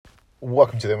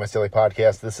Welcome to the MS Daily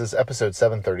Podcast. This is episode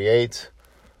 738,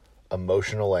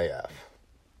 Emotional AF.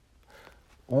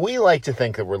 We like to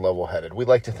think that we're level-headed. We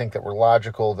like to think that we're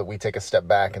logical, that we take a step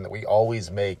back, and that we always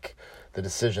make the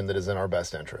decision that is in our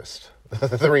best interest.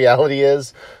 The reality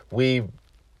is, we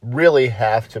really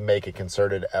have to make a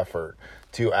concerted effort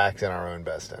to act in our own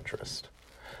best interest.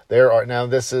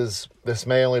 This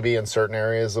may only be in certain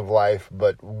areas of life,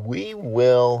 but we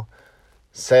will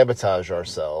sabotage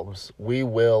ourselves. We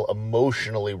will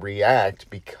emotionally react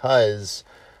because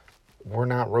we're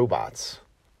not robots.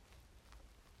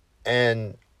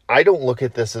 And I don't look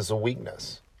at this as a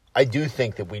weakness. I do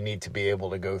think that we need to be able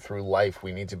to go through life.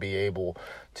 We need to be able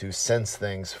to sense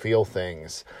things, feel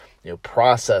things,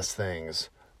 process things,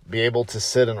 be able to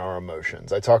sit in our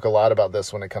emotions. I talk a lot about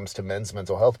this when it comes to men's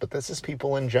mental health, but this is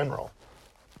people in general.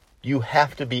 You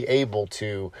have to be able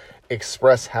to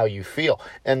express how you feel.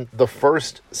 And the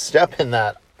first step in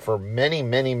that for many,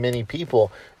 many, many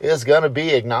people is going to be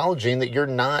acknowledging that you're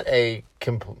not a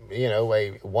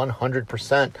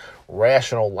 100%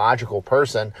 rational, logical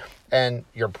person, and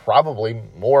you're probably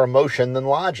more emotion than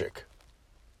logic,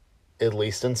 at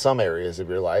least in some areas of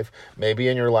your life, maybe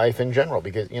in your life in general,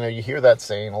 because, you hear that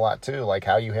saying a lot too, like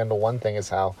how you handle one thing is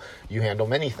how you handle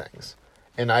many things.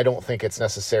 And I don't think it's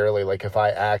necessarily like if I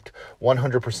act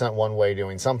 100% one way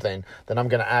doing something, then I'm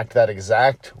going to act that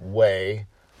exact way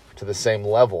to the same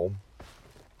level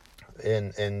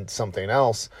in something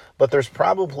else. But there's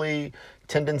probably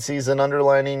tendencies and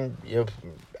underlining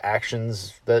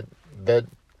actions that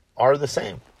are the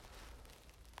same.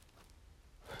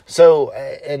 So,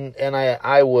 and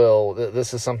I will,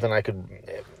 this is something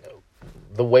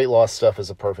the weight loss stuff is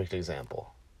a perfect example.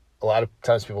 A lot of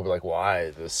times people will be like,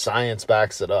 why? The science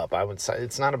backs it up. I would say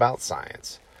it's not about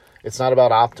science. It's not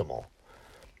about optimal.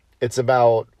 It's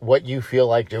about what you feel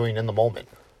like doing in the moment.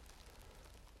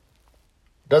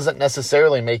 Doesn't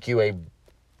necessarily make you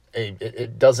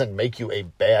it doesn't make you a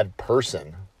bad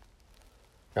person.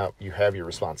 Now, you have your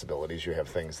responsibilities. You have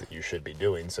things that you should be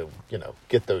doing. So,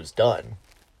 get those done.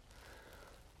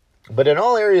 But in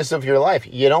all areas of your life,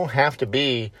 you don't have to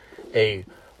be a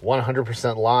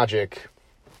 100% logic,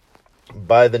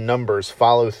 by the numbers,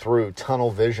 follow through,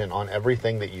 tunnel vision on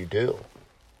everything that you do.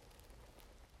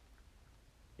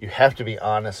 You have to be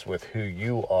honest with who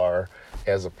you are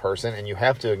as a person, and you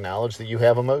have to acknowledge that you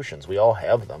have emotions. We all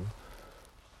have them.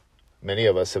 Many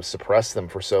of us have suppressed them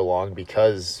for so long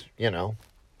because,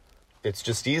 it's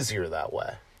just easier that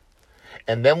way.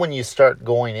 And then when you start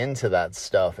going into that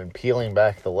stuff and peeling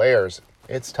back the layers,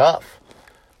 it's tough.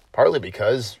 Partly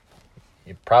because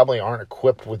you probably aren't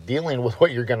equipped with dealing with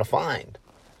what you're going to find.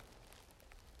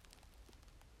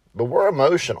 But we're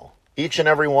emotional, each and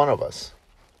every one of us.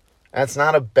 That's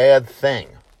not a bad thing.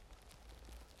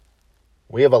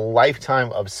 We have a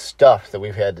lifetime of stuff that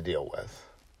we've had to deal with.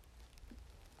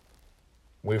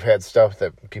 We've had stuff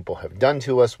that people have done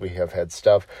to us. We have had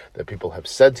stuff that people have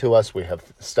said to us. We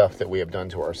have stuff that we have done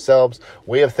to ourselves.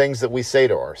 We have things that we say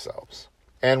to ourselves.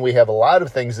 And we have a lot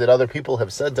of things that other people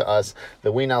have said to us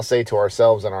that we now say to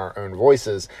ourselves in our own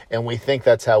voices, and we think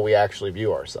that's how we actually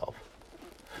view ourselves.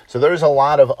 So there's a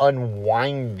lot of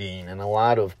unwinding and a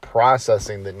lot of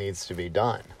processing that needs to be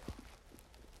done.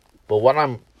 But what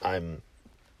I'm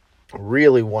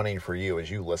really wanting for you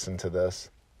as you listen to this,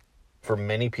 for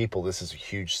many people this is a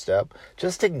huge step.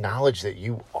 Just acknowledge that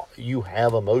you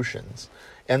have emotions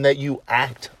and that you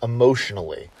act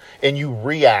emotionally and you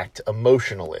react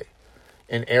emotionally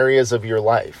in areas of your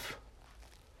life.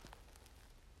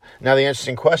 Now, the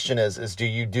interesting question is do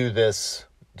you do this,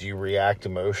 do you react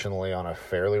emotionally on a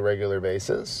fairly regular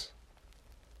basis?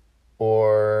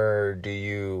 Or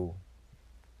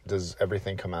does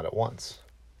everything come out at once?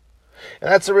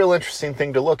 And that's a real interesting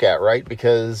thing to look at, right?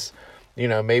 Because,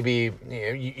 maybe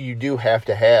you do have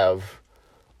to have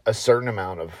a certain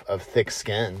amount of thick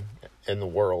skin in the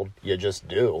world. You just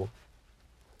do.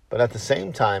 But at the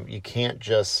same time, you can't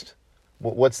just...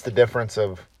 What's the difference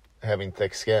of having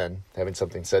thick skin, having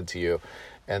something said to you,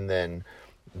 and then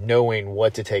knowing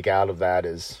what to take out of that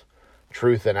is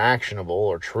truth and actionable,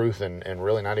 or truth and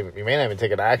really not even, you may not even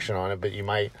take an action on it, but you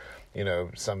might,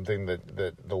 something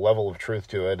that the level of truth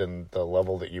to it and the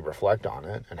level that you reflect on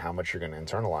it and how much you're going to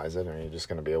internalize it, and you're just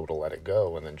going to be able to let it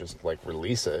go and then just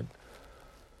release it.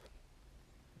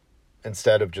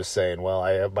 Instead of just saying,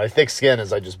 well, my thick skin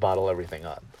is I just bottle everything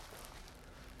up.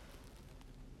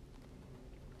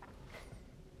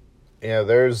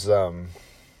 There's I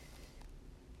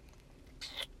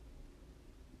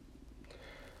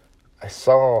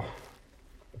saw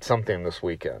something this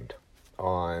weekend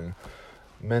on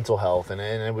mental health, and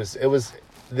it was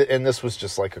and this was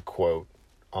just like a quote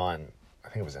on, I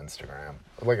think it was Instagram,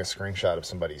 like a screenshot of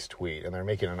somebody's tweet, and they're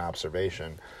making an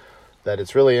observation that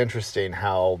it's really interesting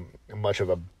how much of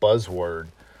a buzzword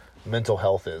mental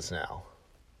health is now.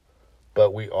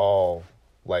 But we all,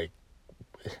 like,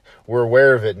 we're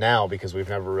aware of it now because we've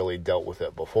never really dealt with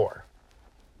it before.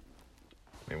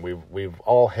 I mean, we've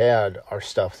all had our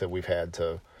stuff that we've had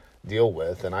to deal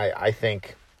with, and I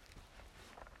think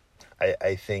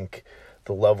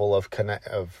the level of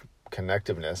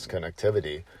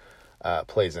connectivity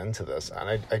plays into this,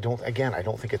 and I don't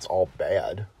think it's all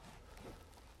bad,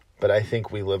 but I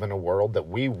think we live in a world that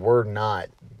we were not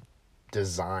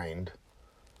designed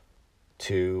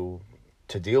to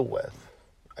deal with.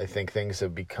 I think things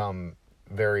have become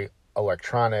very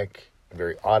electronic,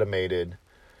 very automated,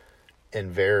 and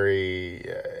very,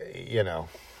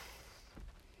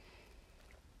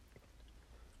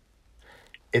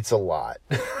 it's a lot.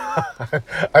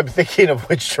 I'm thinking of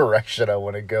which direction I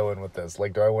want to go in with this.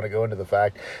 Like, do I want to go into the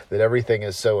fact that everything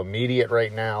is so immediate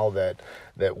right now that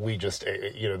we just,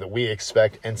 that we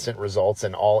expect instant results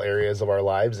in all areas of our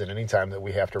lives, and anytime that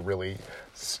we have to really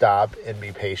stop and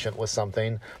be patient with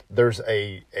something, there's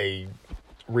a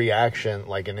reaction,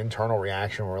 like an internal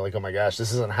reaction where we're like, oh my gosh,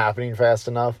 this isn't happening fast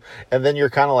enough. And then you're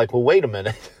kind of like, well, wait a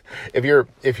minute. If you're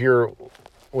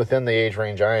within the age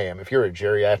range I am, if you're a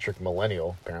geriatric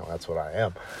millennial, apparently that's what I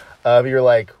am, you're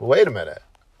like, wait a minute,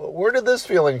 where did this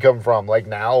feeling come from? Like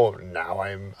now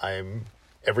I'm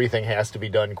everything has to be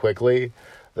done quickly.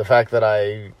 The fact that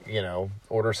I,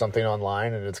 order something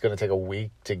online and it's going to take a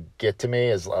week to get to me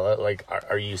is like,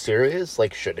 are you serious?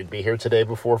 Like, should it be here today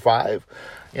before 5?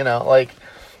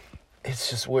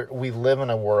 It's just we live in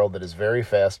a world that is very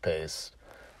fast paced.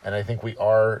 And I think we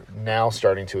are now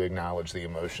starting to acknowledge the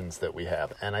emotions that we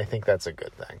have. And I think that's a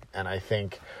good thing. And I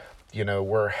think,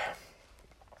 we're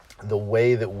the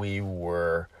way that we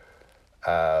were,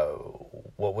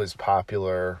 what was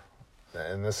popular,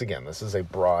 and this is a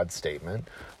broad statement.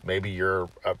 Maybe your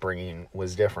upbringing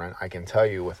was different. I can tell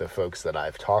you with the folks that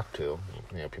I've talked to,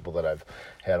 people that I've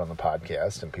had on the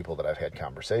podcast and people that I've had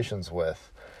conversations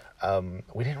with,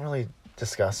 we didn't really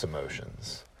discuss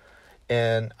emotions.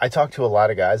 And I talked to a lot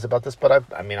of guys about this, but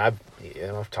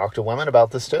I've talked to women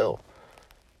about this too.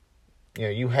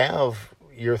 You have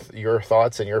your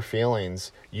thoughts and your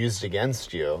feelings used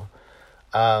against you.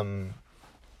 You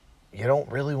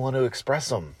don't really want to express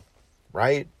them,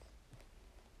 right?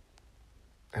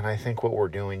 And I think what we're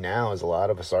doing now is a lot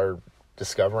of us are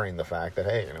discovering the fact that,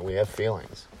 hey, we have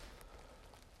feelings.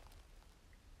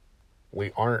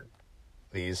 We aren't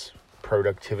these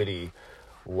productivity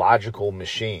logical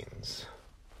machines.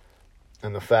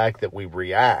 And the fact that we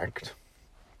react,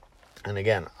 and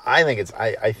again,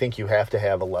 I think you have to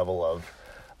have a level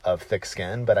of thick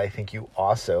skin, but I think you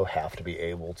also have to be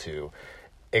able to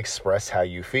express how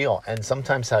you feel. And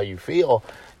sometimes how you feel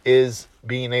is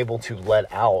being able to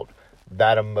let out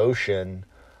that emotion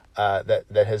that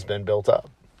has been built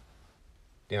up.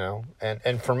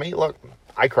 And for me, look,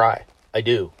 I cry. I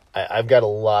do. I've got a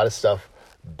lot of stuff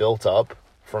built up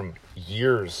from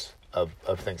years of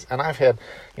things. And I've had,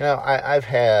 I've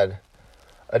had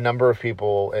a number of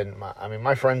people in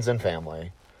my friends and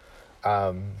family,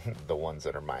 the ones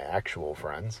that are my actual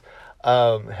friends,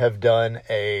 have done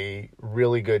a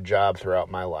really good job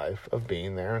throughout my life of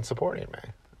being there and supporting me.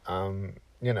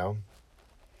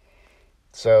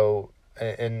 So,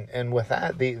 and with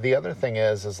that, the other thing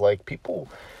is like people,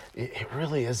 it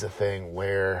really is a thing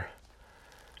where,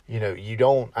 you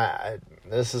don't,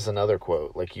 this is another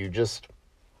quote, like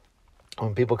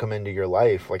when people come into your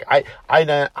life, like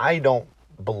I don't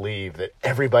believe that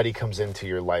everybody comes into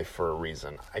your life for a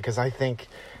reason, because I think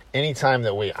anytime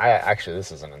that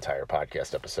this is an entire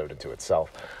podcast episode into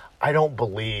itself. I don't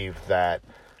believe that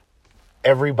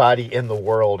everybody in the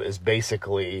world is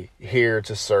basically here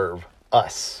to serve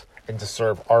us and to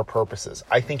serve our purposes.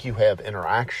 I think you have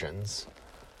interactions,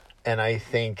 and I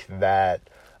think that,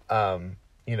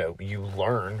 you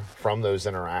learn from those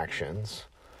interactions,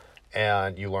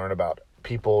 and you learn about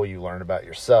people, you learn about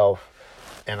yourself.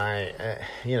 And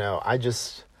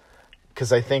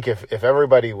because I think if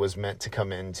everybody was meant to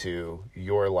come into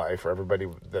your life, or everybody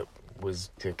that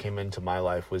came into my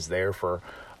life was there for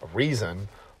a reason,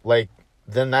 like,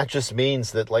 then that just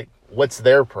means that, like, what's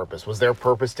their purpose? Was their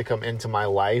purpose to come into my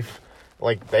life?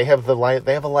 Like, they have a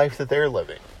life that they're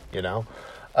living,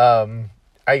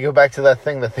 I go back to that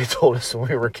thing that they told us when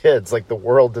we were kids, like, the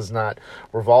world does not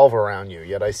revolve around you.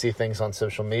 Yet I see things on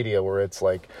social media where it's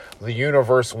like, the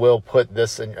universe will put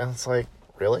this in, and it's like,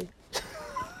 really?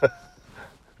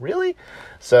 Really?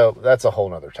 So that's a whole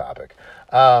nother topic.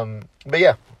 But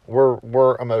yeah,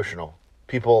 we're emotional.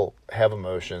 People have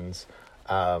emotions.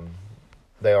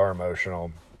 They are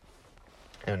emotional.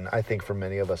 And I think for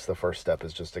many of us, the first step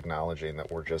is just acknowledging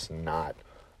that we're just not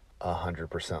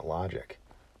 100% logic.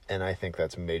 And I think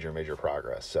that's major, major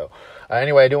progress. So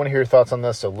anyway, I do want to hear your thoughts on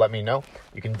this, so let me know.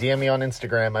 You can DM me on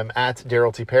Instagram. I'm at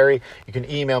Daryl T. Perry. You can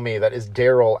email me. That is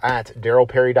Daryl at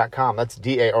DarylPerry.com. That's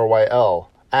DARYL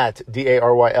at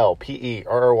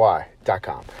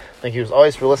DARYLPERRY.com. Thank you as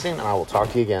always for listening, and I will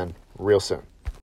talk to you again real soon.